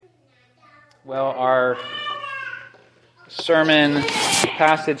Well, our sermon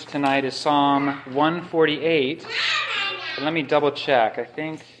passage tonight is Psalm 148. But let me double check. I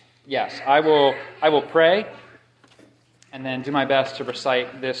think, yes, I will pray and then do my best to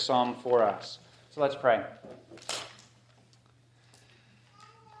recite this psalm for us. So let's pray.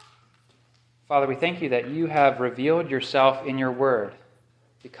 Father, we thank you that you have revealed yourself in your word.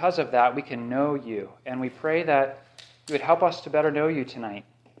 Because of that, we can know you. And we pray that you would help us to better know you tonight.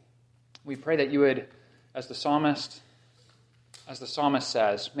 We pray that you would, as the psalmist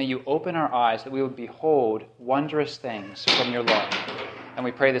says, may you open our eyes that we would behold wondrous things from your law. And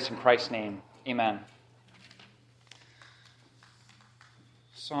we pray this in Christ's name. Amen.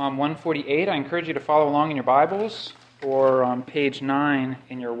 Psalm 148, I encourage you to follow along in your Bibles or on page 9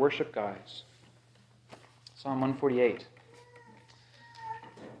 in your worship guides. Psalm 148.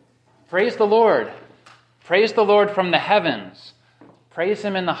 Praise the Lord. Praise the Lord from the heavens. Praise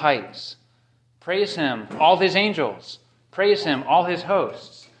him in the heights. Praise him, all his angels. Praise him, all his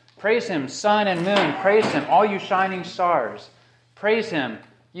hosts. Praise him, sun and moon. Praise him, all you shining stars. Praise him,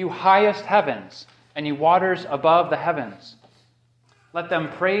 you highest heavens, and you waters above the heavens. Let them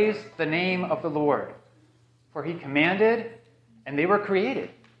praise the name of the Lord. For he commanded, and they were created.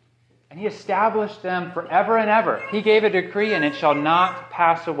 And he established them forever and ever. He gave a decree, and it shall not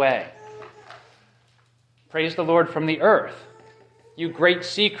pass away. Praise the Lord from the earth, you great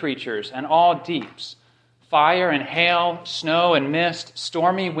sea creatures and all deeps, fire and hail, snow and mist,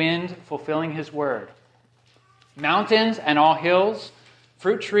 stormy wind fulfilling his word. Mountains and all hills,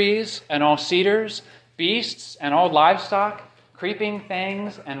 fruit trees and all cedars, beasts and all livestock, creeping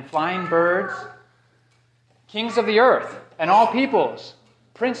things and flying birds, kings of the earth and all peoples,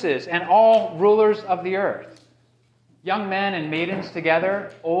 princes and all rulers of the earth, young men and maidens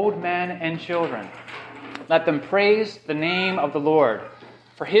together, old men and children. Let them praise the name of the Lord,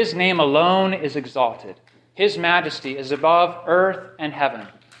 for his name alone is exalted. His majesty is above earth and heaven.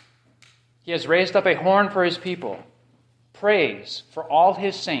 He has raised up a horn for his people, praise for all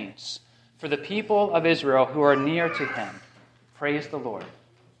his saints, for the people of Israel who are near to him. Praise the Lord.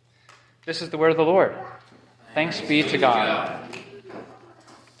 This is the word of the Lord. Thanks be to God.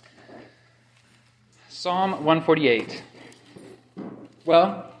 Psalm 148.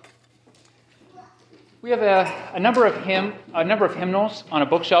 Well, we have a number of hymnals on a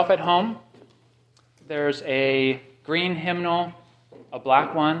bookshelf at home. There's a green hymnal, a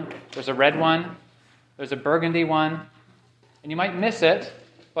black one, there's a red one, there's a burgundy one, and you might miss it,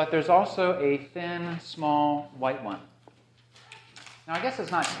 but there's also a thin, small, white one. Now, I guess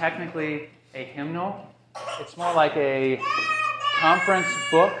it's not technically a hymnal. It's more like a conference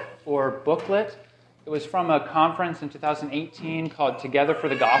book or booklet. It was from a conference in 2018 called Together for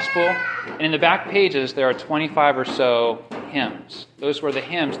the Gospel. And in the back pages, there are 25 or so hymns. Those were the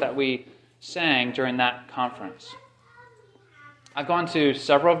hymns that we sang during that conference. I've gone to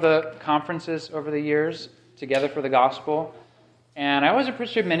several of the conferences over the years, Together for the Gospel, and I always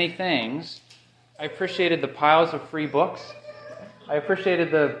appreciated many things. I appreciated the piles of free books. I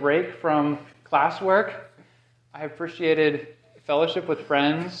appreciated the break from classwork. I appreciated fellowship with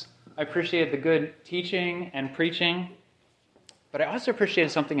friends. I appreciated the good teaching and preaching, but I also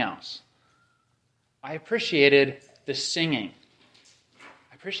appreciated something else. I appreciated the singing.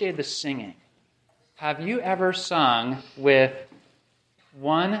 Have you ever sung with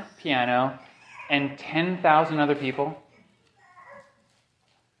one piano and 10,000 other people?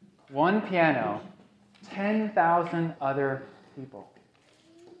 One piano, 10,000 other people.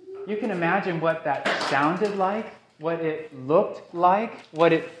 You can imagine what that sounded like, what it looked like,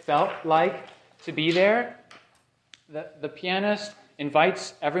 what it felt like to be there. The pianist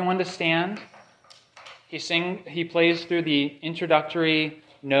invites everyone to stand. He plays through the introductory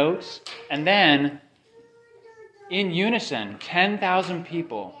notes, and then in unison, 10,000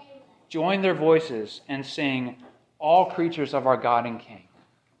 people join their voices and sing, "All creatures of our God and King.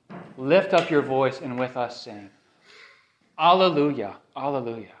 Lift up your voice and with us sing. Alleluia,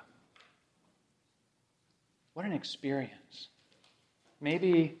 alleluia." What an experience.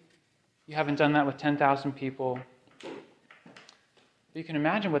 Maybe you haven't done that with 10,000 people. But you can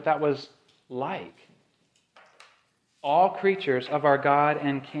imagine what that was like. All creatures of our God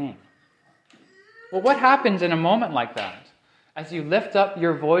and King. Well, what happens in a moment like that? As you lift up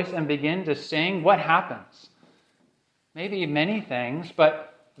your voice and begin to sing, what happens? Maybe many things,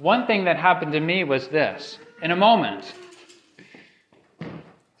 but one thing that happened to me was this. In a moment,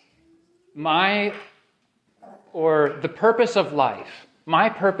 the purpose of life, my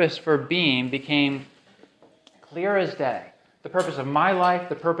purpose for being became clear as day. The purpose of my life,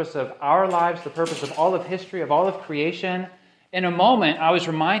 the purpose of our lives, the purpose of all of history, of all of creation. In a moment, I was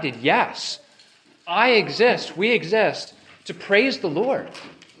reminded, yes, I exist, we exist to praise the Lord.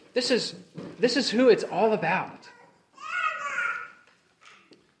 This is who it's all about.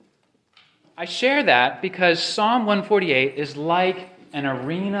 I share that because Psalm 148 is like an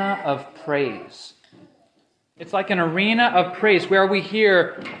arena of praise. It's like an arena of praise where we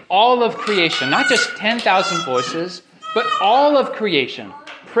hear all of creation, not just 10,000 voices, but all of creation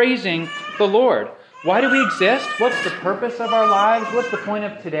praising the Lord. Why do we exist? What's the purpose of our lives? What's the point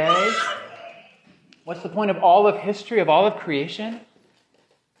of today? What's the point of all of history, of all of creation?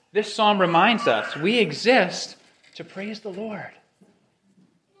 This psalm reminds us we exist to praise the Lord.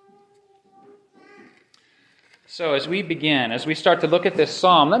 So as we begin, as we start to look at this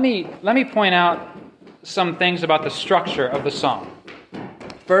psalm, let me point out some things about the structure of the psalm.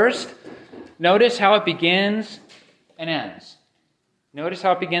 First, notice how it begins and ends. Notice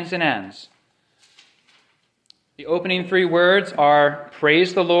how it begins and ends. The opening three words are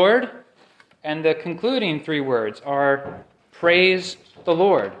praise the Lord, and the concluding three words are praise the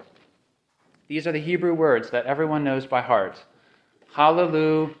Lord. These are the Hebrew words that everyone knows by heart.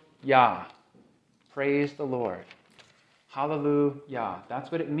 Hallelujah. Praise the Lord. Hallelujah.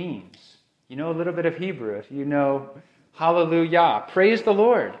 That's what it means. You know a little bit of Hebrew if you know hallelujah. Praise the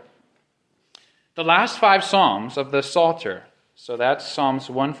Lord. The last 5 psalms of the Psalter, so that's Psalms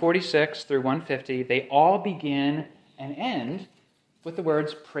 146 through 150, they all begin and end with the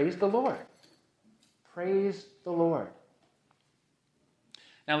words praise the Lord. Praise the Lord.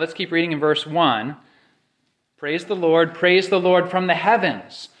 Now let's keep reading in verse 1. Praise the Lord from the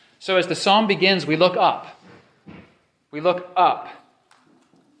heavens. So as the psalm begins, we look up. We look up.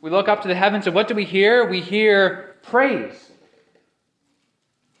 We look up to the heavens, and what do we hear? We hear praise.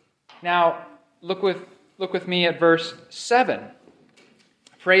 Now, look with me at verse 7.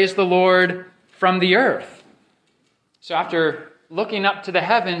 Praise the Lord from the earth. So after looking up to the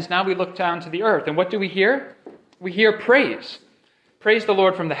heavens, now we look down to the earth. And what do we hear? We hear praise. Praise the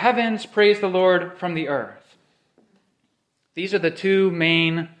Lord from the heavens. Praise the Lord from the earth. These are the two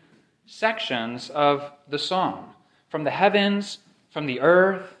main sections of the psalm. From the heavens, from the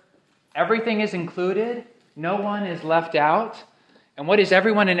earth, everything is included. No one is left out. And what is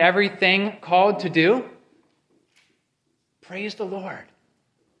everyone and everything called to do? Praise the Lord.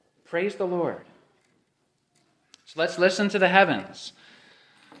 Praise the Lord. So let's listen to the heavens.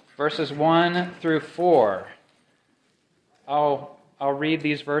 Verses 1 through 4. I'll read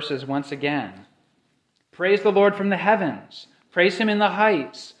these verses once again. Praise the Lord from the heavens. Praise him in the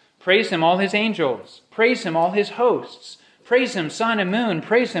heights. Praise him, all his angels. Praise him, all his hosts. Praise him, sun and moon.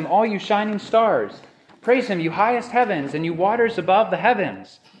 Praise him, all you shining stars. Praise him, you highest heavens, and you waters above the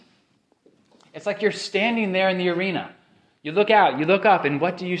heavens. It's like you're standing there in the arena. You look out, you look up, and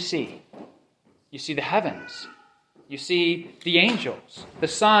what do you see? You see the heavens. You see the angels, the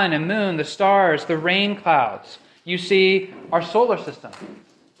sun and moon, the stars, the rain clouds. You see our solar system.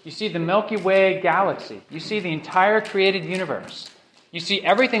 You see the Milky Way galaxy. You see the entire created universe. You see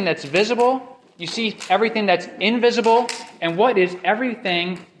everything that's visible. You see everything that's invisible. And what is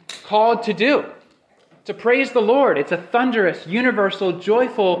everything called to do? To praise the Lord. It's a thunderous, universal,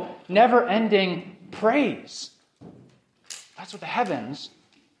 joyful, never-ending praise. That's what the heavens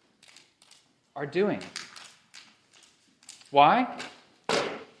are doing. Why?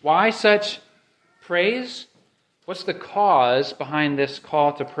 Why such praise? What's the cause behind this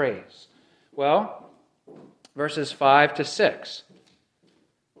call to praise? Well, verses 5 to 6.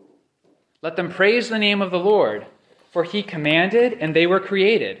 Let them praise the name of the Lord, for he commanded and they were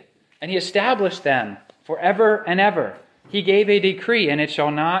created, and he established them forever and ever. He gave a decree and it shall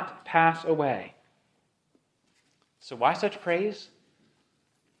not pass away. So why such praise?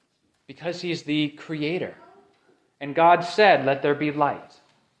 Because he's the creator. And God said, let there be light.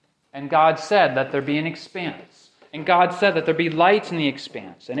 And God said, let there be an expanse. And God said that there be light in the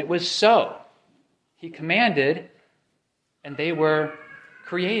expanse. And it was so. He commanded, and they were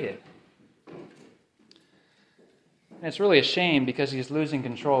created. And it's really a shame because he's losing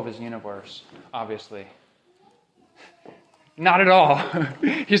control of his universe, obviously. Not at all.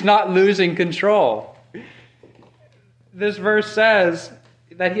 He's not losing control. This verse says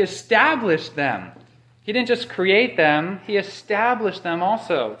that he established them. He didn't just create them, he established them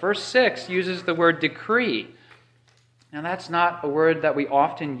also. Verse 6 uses the word decree. Now that's not a word that we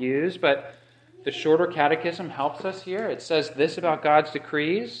often use, but the Shorter Catechism helps us here. It says this about God's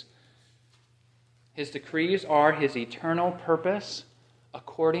decrees. His decrees are his eternal purpose,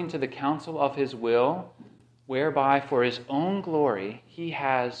 according to the counsel of his will, whereby for his own glory he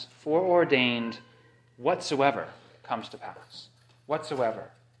has foreordained whatsoever comes to pass.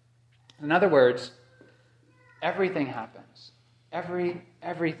 Whatsoever. In other words, everything happens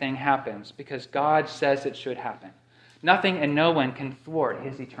Everything happens because God says it should happen. Nothing and no one can thwart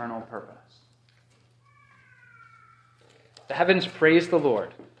his eternal purpose. The heavens praise the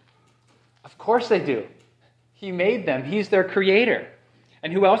Lord. Of course they do. He made them. He's their creator.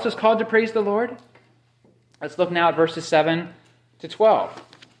 And who else is called to praise the Lord? Let's look now at verses 7 to 12.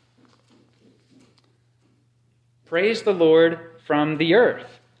 Praise the Lord from the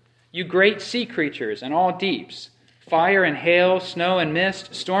earth, you great sea creatures and all deeps, fire and hail, snow and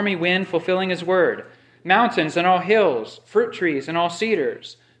mist, stormy wind fulfilling his word, mountains and all hills, fruit trees and all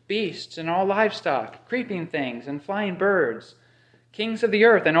cedars, beasts and all livestock, creeping things and flying birds, kings of the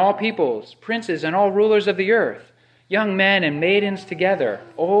earth and all peoples, princes and all rulers of the earth, young men and maidens together,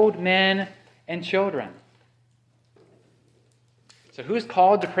 old men and children. So who's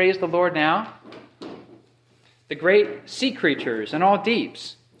called to praise the Lord now? The great sea creatures and all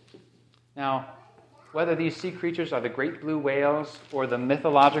deeps. Now, whether these sea creatures are the great blue whales or the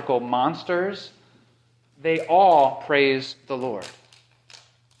mythological monsters, they all praise the Lord.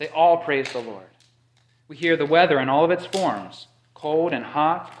 They all praise the Lord. We hear the weather in all of its forms, cold and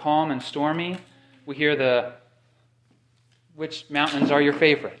hot, calm and stormy. We hear which mountains are your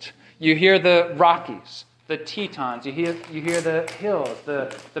favorite? You hear the Rockies, the Tetons. You hear the hills,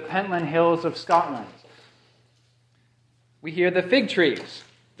 the Pentland Hills of Scotland. We hear the fig trees,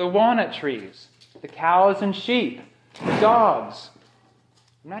 the walnut trees, the cows and sheep, the dogs.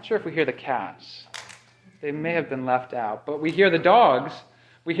 I'm not sure if we hear the cats. They may have been left out. But we hear the dogs.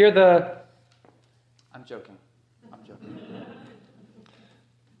 We hear I'm joking.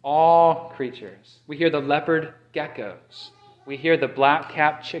 All creatures. We hear the leopard geckos. We hear the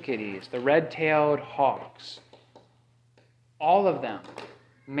black-capped chickadees, the red-tailed hawks. All of them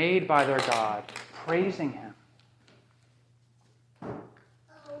made by their God, praising him.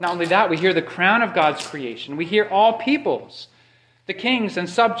 Not only that, we hear the crown of God's creation. We hear all peoples, the kings and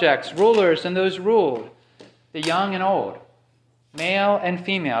subjects, rulers and those ruled, the young and old, male and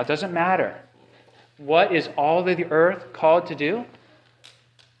female. It doesn't matter. What is all of the earth called to do?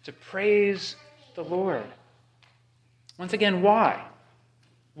 To praise the Lord. Once again, why?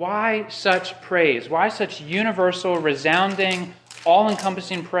 Why such praise? Why such universal, resounding,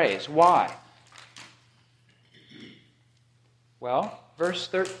 all-encompassing praise? Why? Well, verse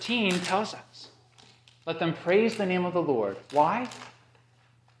 13 tells us, let them praise the name of the Lord. Why?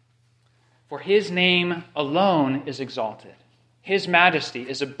 For his name alone is exalted. His majesty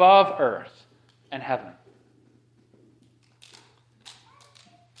is above earth and heaven.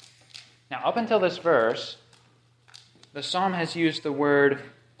 Now, up until this verse, the psalm has used the word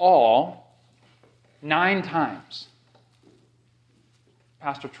all 9 times.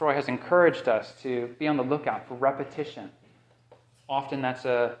 Pastor Troy has encouraged us to be on the lookout for repetition. Often that's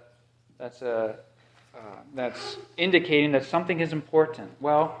indicating that something is important.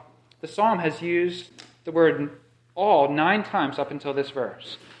 Well, the psalm has used the word all 9 times up until this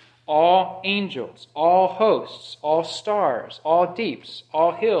verse. All angels, all hosts, all stars, all deeps,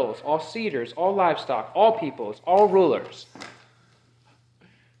 all hills, all cedars, all livestock, all peoples, all rulers.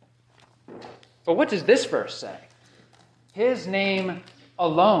 But what does this verse say? His name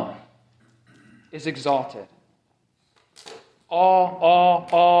alone is exalted. All,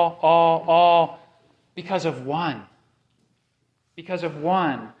 because of one. Because of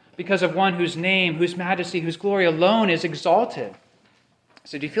one. Because of one whose name, whose majesty, whose glory alone is exalted.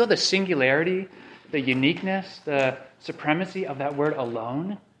 So do you feel the singularity, the uniqueness, the supremacy of that word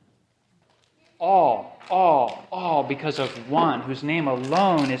alone? All because of one whose name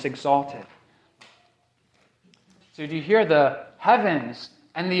alone is exalted. So do you hear the heavens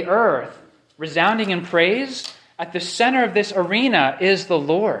and the earth resounding in praise? At the center of this arena is the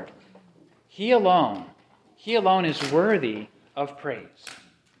Lord. He alone is worthy of praise.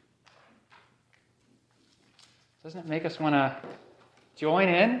 Doesn't it make us want to join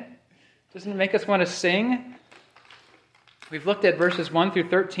in? Doesn't it make us want to sing? We've looked at verses 1 through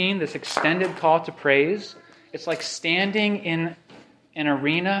 13, this extended call to praise. It's like standing in an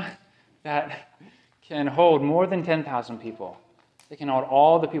arena that can hold more than 10,000 people. It can hold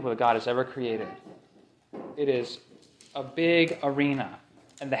all the people that God has ever created. It is a big arena,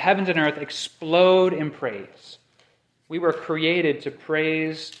 and the heavens and earth explode in praise. We were created to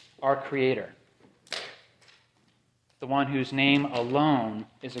praise our Creator, the one whose name alone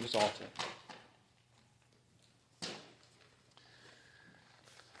is exalted.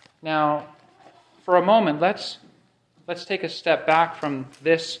 Now, for a moment, let's take a step back from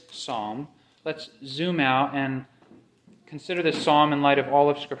this psalm. Let's zoom out and consider this psalm in light of all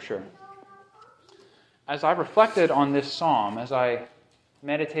of Scripture. As I reflected on this psalm, as I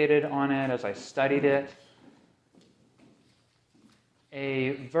meditated on it, as I studied it,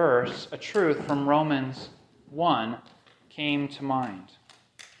 a verse, a truth from Romans 1 came to mind.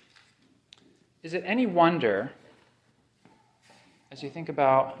 Is it any wonder, as you think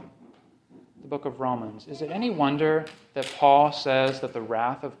about the book of Romans, is it any wonder that Paul says that the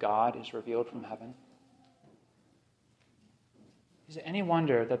wrath of God is revealed from heaven? Is it any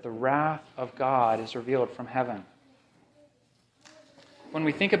wonder that the wrath of God is revealed from heaven? When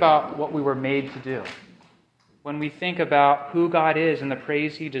we think about what we were made to do, when we think about who God is and the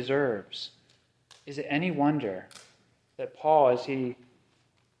praise he deserves, is it any wonder that Paul, as he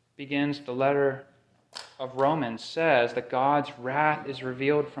begins the letter of Romans, says that God's wrath is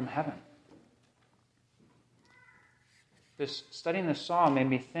revealed from heaven? Studying this psalm made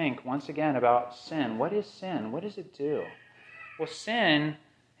me think once again about sin. What is sin? What does it do? Well, sin,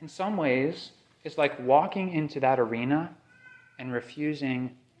 in some ways, is like walking into that arena and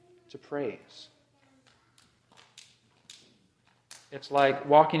refusing to praise. It's like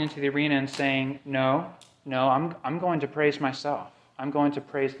walking into the arena and saying, no, I'm going to praise myself. I'm going to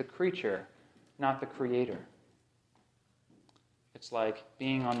praise the creature, not the Creator. It's like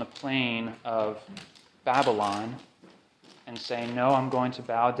being on the plain of Babylon and saying, no, I'm going to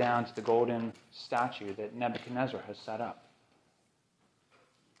bow down to the golden statue that Nebuchadnezzar has set up.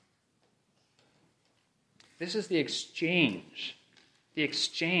 This is the exchange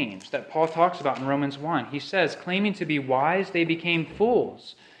that Paul talks about in Romans 1. He says, claiming to be wise, they became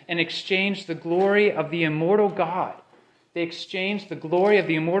fools and exchanged the glory of the immortal God. They exchanged the glory of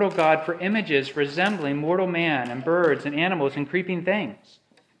the immortal God for images resembling mortal man and birds and animals and creeping things.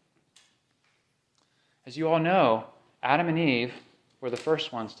 As you all know, Adam and Eve were the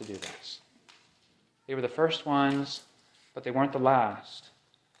first ones to do this. They were the first ones, but they weren't the last,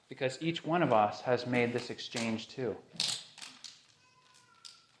 because each one of us has made this exchange too.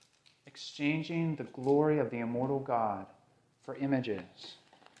 Exchanging the glory of the immortal God for images.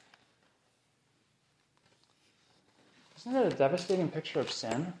 Isn't it a devastating picture of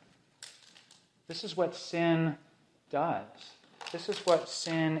sin? This is what sin does. This is what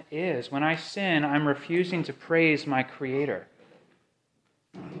sin is. When I sin, I'm refusing to praise my Creator,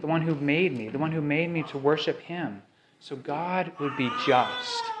 the one who made me to worship Him. So God would be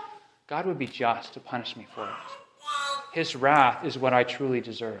just. God would be just to punish me for it. His wrath is what I truly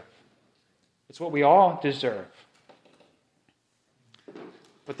deserve. It's what we all deserve.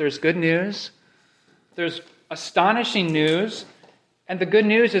 But there's good news. There's astonishing news. And the good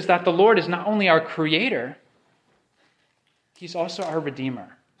news is that the Lord is not only our Creator, He's also our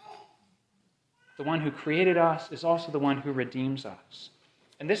Redeemer. The one who created us is also the one who redeems us.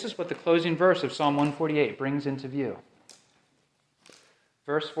 And this is what the closing verse of Psalm 148 brings into view.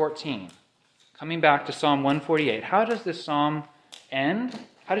 Verse 14, coming back to Psalm 148. How does this psalm end?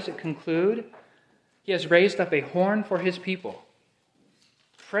 How does it conclude? He has raised up a horn for his people.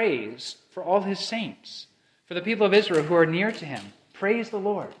 Praise for all his saints. For the people of Israel who are near to him. Praise the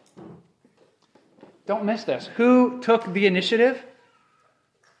Lord. Don't miss this. Who took the initiative?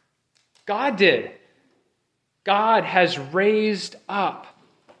 God did. God has raised up.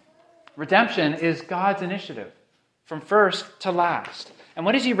 Redemption is God's initiative, from first to last. And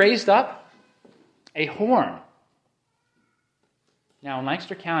what has he raised up? A horn. Now, in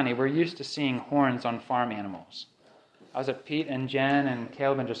Lancaster County, we're used to seeing horns on farm animals. I was at Pete and Jen and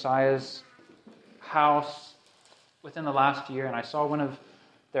Caleb and Josiah's house within the last year, and I saw one of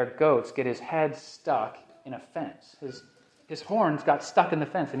their goats get his head stuck in a fence. His horns got stuck in the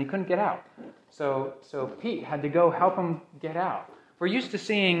fence, and he couldn't get out. So Pete had to go help him get out. We're used to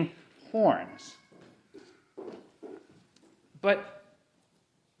seeing horns. But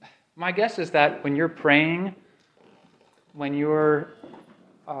my guess is that when you're praying, when you're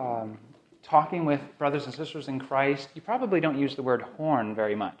talking with brothers and sisters in Christ, you probably don't use the word horn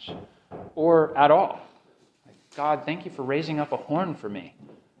very much, or at all. Like, God, thank you for raising up a horn for me.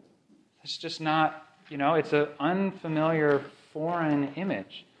 It's just not, it's an unfamiliar foreign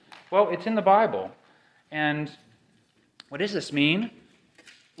image. Well, it's in the Bible. And what does this mean?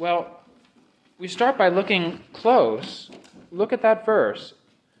 Well, we start by looking close. Look at that verse.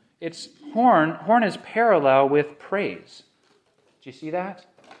 It's horn. Horn is parallel with praise. Do you see that?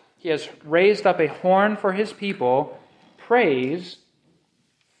 He has raised up a horn for his people, praise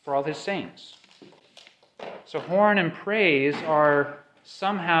for all his saints. So horn and praise are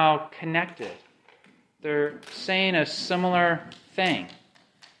somehow connected. They're saying a similar thing.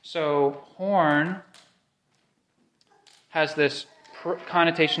 So horn has this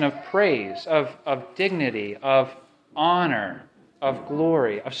connotation of praise, of dignity, of honor, of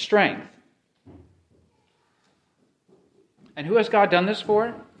glory, of strength. And who has God done this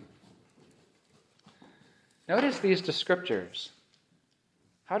for? Notice these descriptors.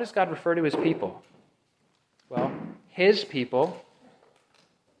 How does God refer to his people? Well, his people,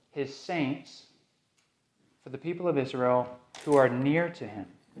 his saints, for the people of Israel who are near to him.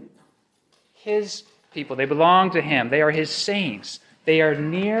 His people, they belong to him. They are his saints. They are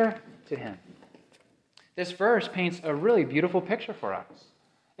near to him. This verse paints a really beautiful picture for us.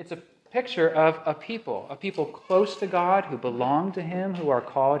 It's a picture of a people close to God who belong to him, who are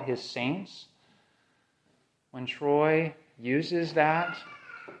called his saints. When Troy uses that,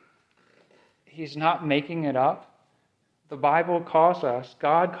 he's not making it up. The Bible calls us,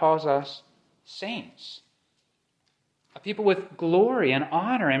 God calls us saints. A people with glory and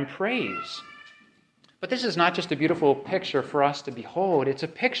honor and praise. But this is not just a beautiful picture for us to behold. It's a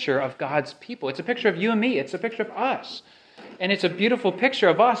picture of God's people. It's a picture of you and me. It's a picture of us. And it's a beautiful picture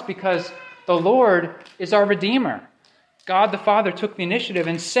of us because the Lord is our Redeemer. God the Father took the initiative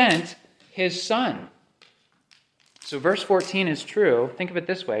and sent his Son. So verse 14 is true. Think of it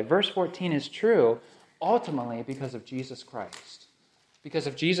this way. Verse 14 is true ultimately because of Jesus Christ. Because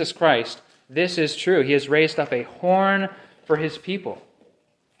of Jesus Christ, this is true. He has raised up a horn for his people.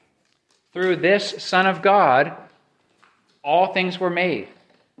 Through this Son of God, all things were made.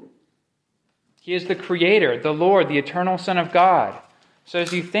 He is the Creator, the Lord, the eternal Son of God. So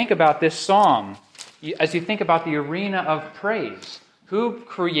as you think about this psalm, as you think about the arena of praise, who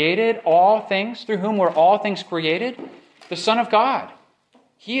created all things? Through whom were all things created? The Son of God.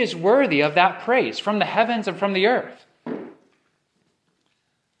 He is worthy of that praise from the heavens and from the earth.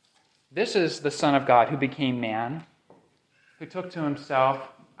 This is the Son of God who became man, who took to himself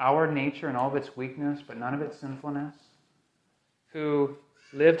our nature and all of its weakness, but none of its sinfulness, who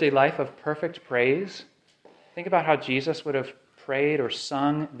lived a life of perfect praise. Think about how Jesus would have prayed or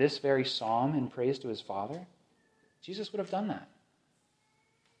sung this very psalm in praise to his Father. Jesus would have done that.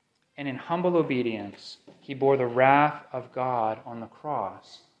 And in humble obedience, he bore the wrath of God on the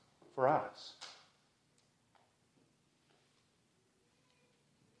cross for us.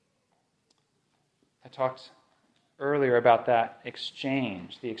 I talked earlier about that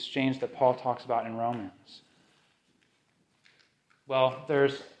exchange, the exchange that Paul talks about in Romans. Well,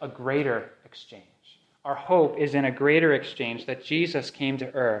 there's a greater exchange. Our hope is in a greater exchange, that Jesus came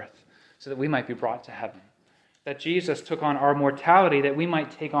to earth so that we might be brought to heaven. That Jesus took on our mortality that we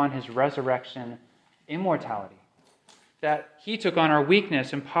might take on his resurrection immortality. That he took on our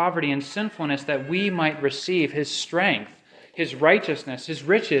weakness and poverty and sinfulness that we might receive his strength, his righteousness, his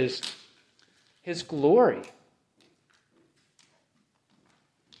riches, his glory.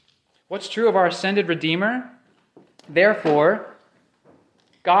 What's true of our ascended Redeemer? Therefore,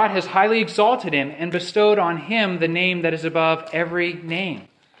 God has highly exalted him and bestowed on him the name that is above every name.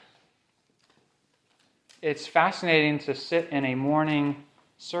 It's fascinating to sit in a morning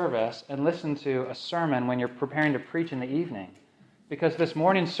service and listen to a sermon when you're preparing to preach in the evening, because this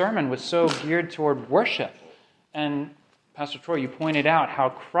morning's sermon was so geared toward worship. And Pastor Troy, you pointed out how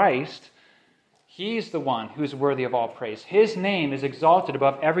Christ, he's the one who's worthy of all praise. His name is exalted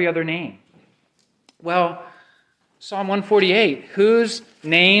above every other name. Well, Psalm 148, whose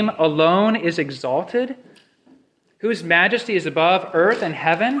name alone is exalted, whose majesty is above earth and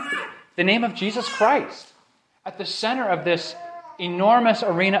heaven, the name of Jesus Christ. At the center of this enormous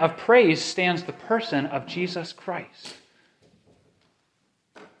arena of praise stands the person of Jesus Christ.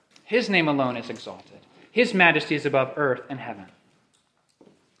 His name alone is exalted. His majesty is above earth and heaven.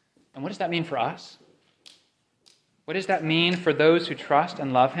 And what does that mean for us? What does that mean for those who trust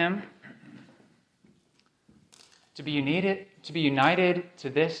and love him? To be united to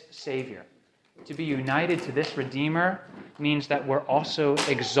this Savior, to be united to this Redeemer, means that we're also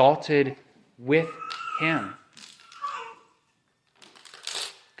exalted with him.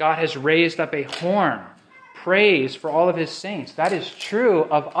 God has raised up a horn, praise for all of his saints. That is true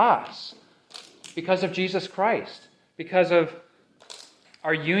of us because of Jesus Christ, because of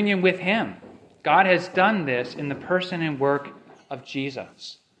our union with him. God has done this in the person and work of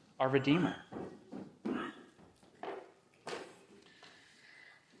Jesus, our Redeemer.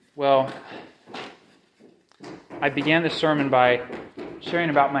 Well, I began this sermon by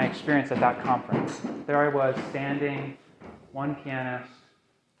sharing about my experience at that conference. There I was standing, one pianist,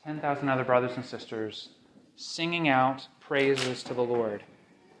 10,000 other brothers and sisters, singing out praises to the Lord.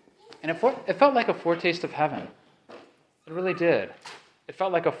 And it felt like a foretaste of heaven. It really did. It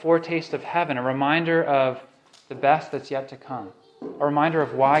felt like a foretaste of heaven, a reminder of the best that's yet to come, a reminder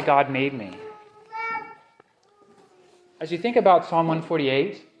of why God made me. As you think about Psalm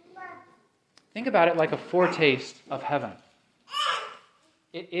 148, think about it like a foretaste of heaven.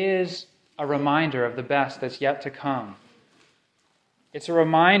 It is a reminder of the best that's yet to come. It's a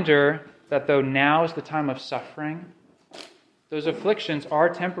reminder that though now is the time of suffering, Those afflictions are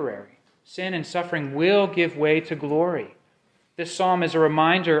temporary. Sin and suffering will give way to glory. This psalm is a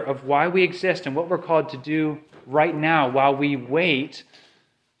reminder of why we exist and what we're called to do right now while we wait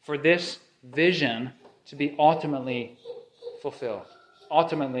for this vision to be ultimately fulfilled,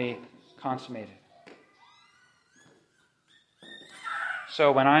 ultimately consummated.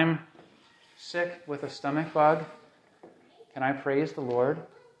 So when I'm sick with a stomach bug, can I praise the Lord?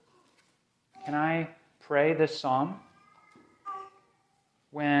 Can I pray this psalm?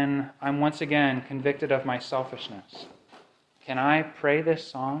 When I'm once again convicted of my selfishness, can I pray this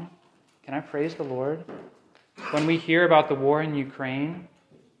song? Can I praise the Lord? When we hear about the war in Ukraine,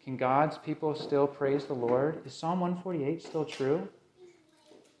 can God's people still praise the Lord? Is Psalm 148 still true?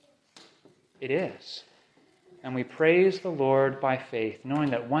 It is. And we praise the Lord by faith, knowing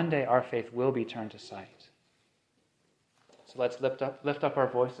that one day our faith will be turned to sight. So let's lift up our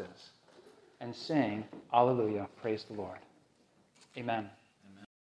voices and sing, Alleluia, praise the Lord. Amen.